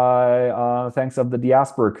Maoris by thanks of the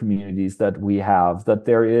diaspora communities that we have. That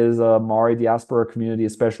there is a Maori diaspora community,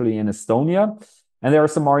 especially in Estonia, and there are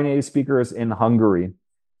some Maori native speakers in Hungary.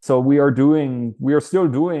 So we are still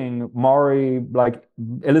doing Maori like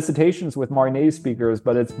elicitations with Maori native speakers,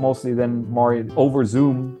 but it's mostly then Maori over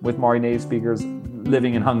Zoom with Maori native speakers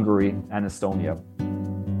living in Hungary and Estonia.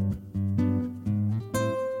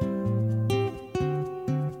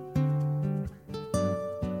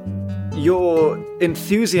 Your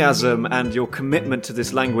enthusiasm and your commitment to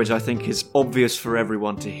this language, I think, is obvious for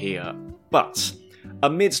everyone to hear. But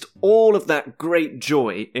amidst all of that great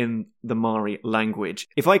joy in the Maori language,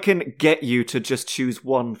 if I can get you to just choose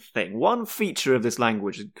one thing, one feature of this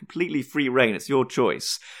language, completely free reign, it's your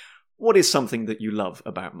choice, what is something that you love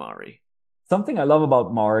about Maori? Something I love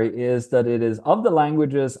about Maori is that it is, of the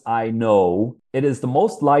languages I know, it is the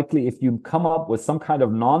most likely, if you come up with some kind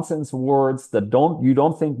of nonsense words that you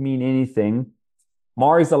don't think mean anything,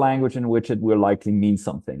 Maori is a language in which it will likely mean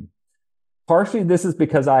something. Partially, this is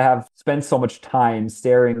because I have spent so much time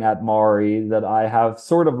staring at Maori that I have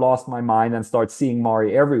sort of lost my mind and start seeing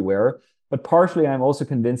Maori everywhere. But partially, I'm also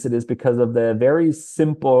convinced it is because of the very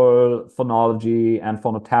simple phonology and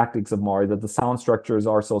phonotactics of Maori, that the sound structures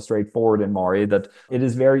are so straightforward in Maori that it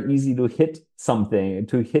is very easy to hit something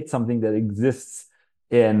that exists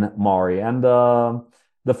in Maori. And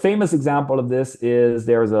the famous example of this is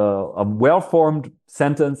there's a well-formed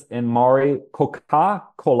sentence in Maori, koka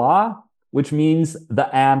kola, which means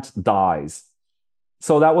the ant dies.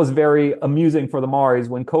 So that was very amusing for the Maoris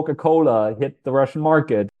when Coca-Cola hit the Russian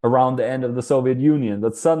market around the end of the Soviet Union,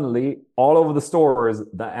 that suddenly all over the stores,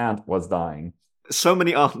 the ant was dying. So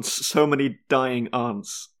many ants, so many dying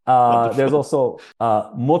ants. There's also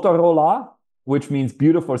Motorola, which means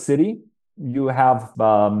beautiful city. You have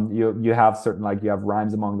you have certain, like, you have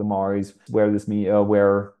rhymes among the Maoris where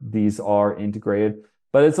where these are integrated.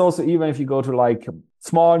 But it's also, even if you go to like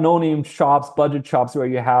small no-name shops, budget shops, where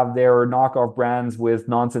you have their knockoff brands with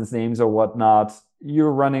nonsense names or whatnot,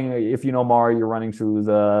 you're running, if you know Maori, you're running through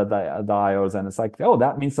the aisles, and it's like, oh,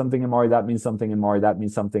 that means something in Maori, that means something in Maori, that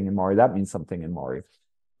means something in Maori, that means something in Maori.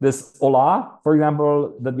 This Ola, for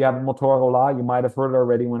example, that we have in Motorola, you might have heard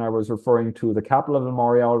already when I was referring to the capital of the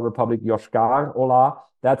Maori Republic, Yoshkar Ola.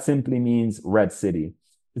 That simply means Red City.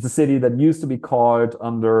 It's a city that used to be called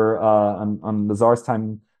under on the Tsar's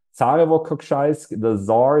time Tsarevo Kokshaisk, the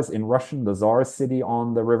Tsars in Russian, the Tsar city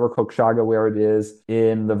on the river Kokshaga, where it is.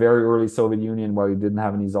 In the very early Soviet Union, where you didn't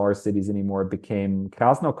have any Tsar cities anymore, it became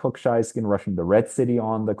Krasno Kokshaisk in Russian, the Red City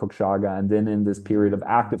on the Kokshaga. And then in this period of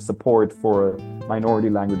active support for minority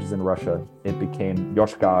languages in Russia, it became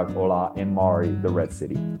Yoshkar Ola in Maori, the Red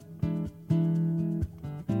City.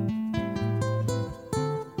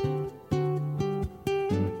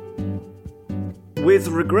 With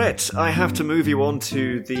regret, I have to move you on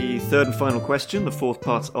to the third and final question, the fourth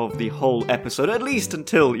part of the whole episode, at least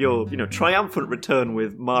until your, triumphant return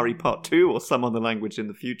with Mari Part 2 or some other language in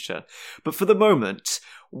the future. But for the moment,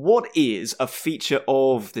 what is a feature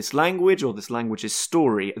of this language or this language's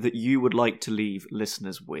story that you would like to leave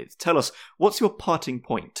listeners with? Tell us, what's your parting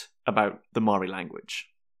point about the Mari language?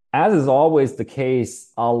 As is always the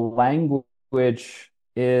case, a language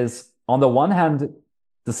is, on the one hand,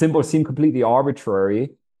 the symbols seem completely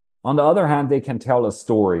arbitrary. On the other hand, they can tell a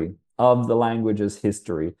story of the language's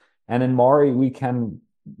history. And in Maori, we can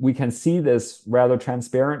see this rather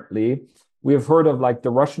transparently. We have heard of like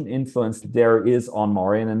the Russian influence there is on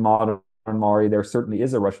Maori, and in modern Maori, there certainly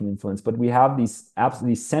is a Russian influence, but we have these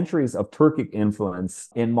centuries of Turkic influence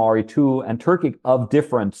in Maori too, and Turkic of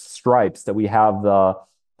different stripes. That we have the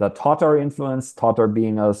Tatar influence, Tatar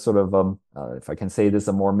being a sort of, if I can say this,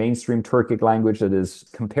 a more mainstream Turkic language that is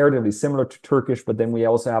comparatively similar to Turkish, but then we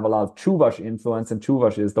also have a lot of Chuvash influence, and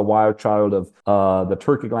Chuvash is the wild child of the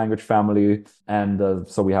Turkic language family, and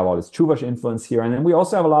so we have all this Chuvash influence here. And then we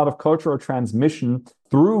also have a lot of cultural transmission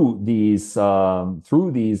through these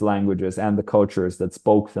languages and the cultures that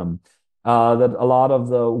spoke them. That a lot of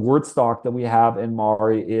the word stock that we have in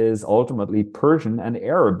Maori is ultimately Persian and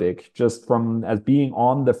Arabic, just from as being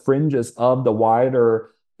on the fringes of the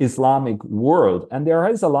wider Islamic world. And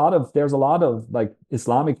there's a lot of like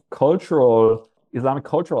Islamic cultural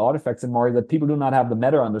artifacts in Maori that people do not have the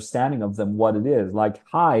meta understanding of them, what it is. Like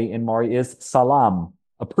Hai in Maori is salam.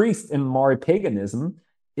 A priest in Maori paganism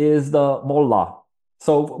is the mullah.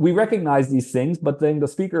 So we recognize these things, but then the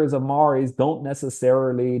speakers of Maoris don't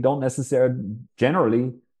necessarily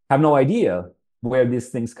generally have no idea where these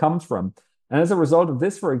things comes from. And as a result of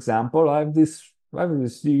this, for example,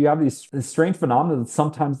 you have these strange phenomena that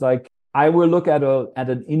sometimes, like, I will look at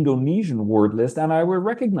an Indonesian word list and I will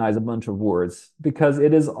recognize a bunch of words because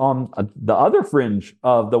it is on the other fringe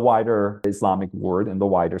of the wider Islamic word in the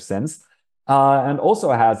wider sense, and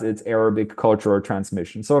also has its Arabic cultural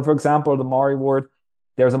transmission. So, for example,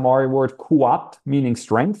 there's a Maori word kuat, meaning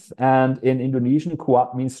strength, and in Indonesian,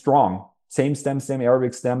 kuat means strong. Same stem, same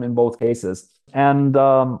Arabic stem in both cases. And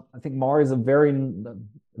I think Maori is a very,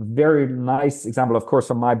 very nice example, of course,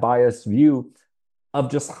 from my biased view,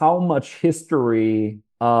 of just how much history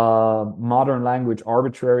modern language,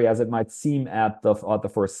 arbitrary as it might seem at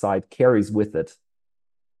the first sight, carries with it.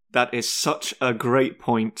 That is such a great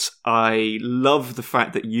point. I love the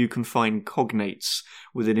fact that you can find cognates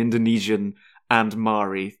within Indonesian and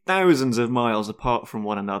Maori, thousands of miles apart from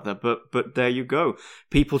one another, but there you go.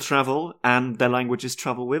 People travel, and their languages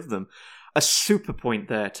travel with them. A super point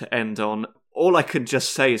there to end on. All I could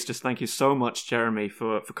just say is just thank you so much, Jeremy,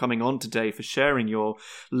 for coming on today, for sharing your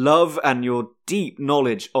love and your deep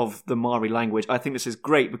knowledge of the Maori language. I think this is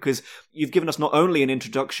great because you've given us not only an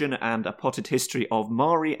introduction and a potted history of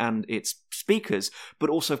Maori and its speakers, but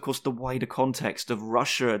also, of course, the wider context of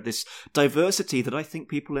Russia, this diversity that I think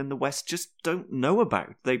people in the West just don't know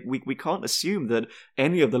about. We can't assume that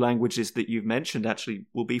any of the languages that you've mentioned actually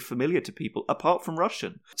will be familiar to people, apart from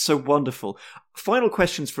Russian. So wonderful. Final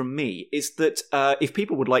questions from me is that if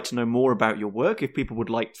people would like to know more about your work, if people would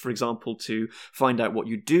like, for example, to find out what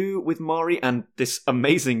you do with Mari and this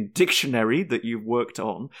amazing dictionary that you've worked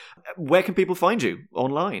on, where can people find you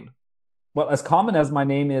online? Well, as common as my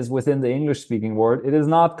name is within the English-speaking world, it is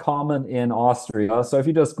not common in Austria. So if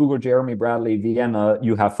you just Google Jeremy Bradley Vienna,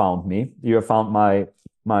 you have found me. You have found my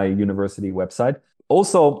university website.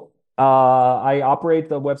 Also, I operate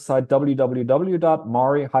the website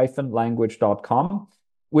www.mari-language.com,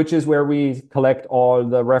 which is where we collect all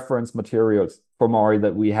the reference materials for Mari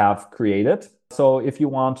that we have created. So if you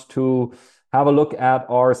want to have a look at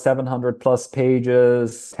our 700 plus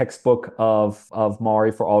pages textbook of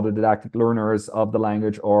Mari for autodidactic learners of the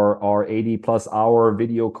language, or our 80 plus hour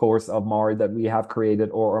video course of Mari that we have created,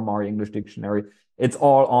 or our Mari English Dictionary, it's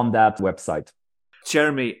all on that website.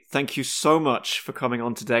 Jeremy, thank you so much for coming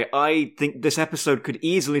on today. I think this episode could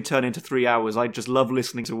easily turn into 3 hours. I just love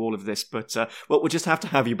listening to all of this, but we'll just have to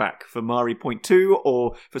have you back for Mari Point 2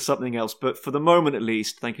 or for something else. But for the moment, at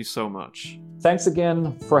least, thank you so much. Thanks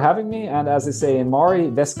again for having me. And as I say in Mari,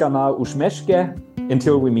 Veskana Ushmeshke,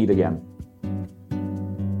 until we meet again.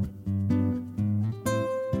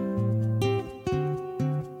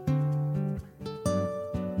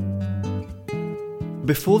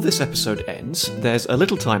 Before this episode ends, there's a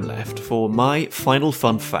little time left for my final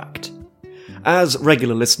fun fact. As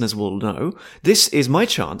regular listeners will know, this is my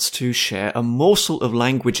chance to share a morsel of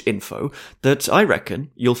language info that I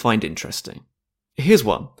reckon you'll find interesting. Here's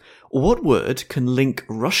one. What word can link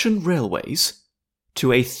Russian railways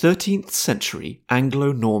to a 13th century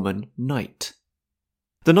Anglo-Norman knight?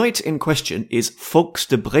 The knight in question is Fawkes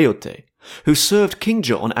de Breauté, who served King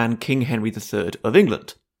John and King Henry III of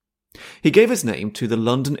England. He gave his name to the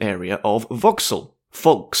London area of Vauxhall,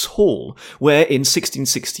 Fawkes Hall, where in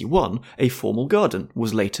 1661 a formal garden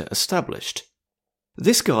was later established.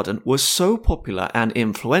 This garden was so popular and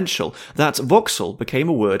influential that Vauxhall became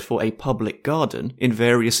a word for a public garden in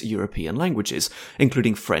various European languages,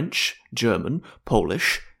 including French, German,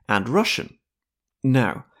 Polish, and Russian.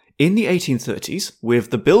 Now, in the 1830s, with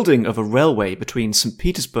the building of a railway between St.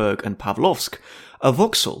 Petersburg and Pavlovsk, a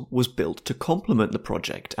Vauxhall was built to complement the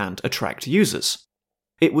project and attract users.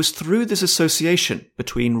 It was through this association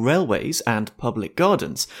between railways and public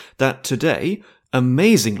gardens that today,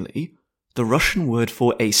 amazingly, the Russian word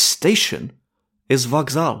for a station is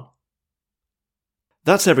vokzal.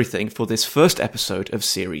 That's everything for this first episode of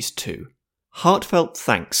Series 2. Heartfelt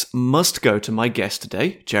thanks must go to my guest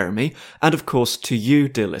today, Jeremy, and of course to you,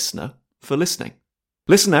 dear listener, for listening.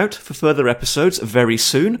 Listen out for further episodes very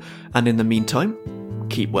soon, and in the meantime,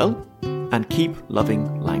 keep well and keep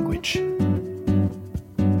loving language.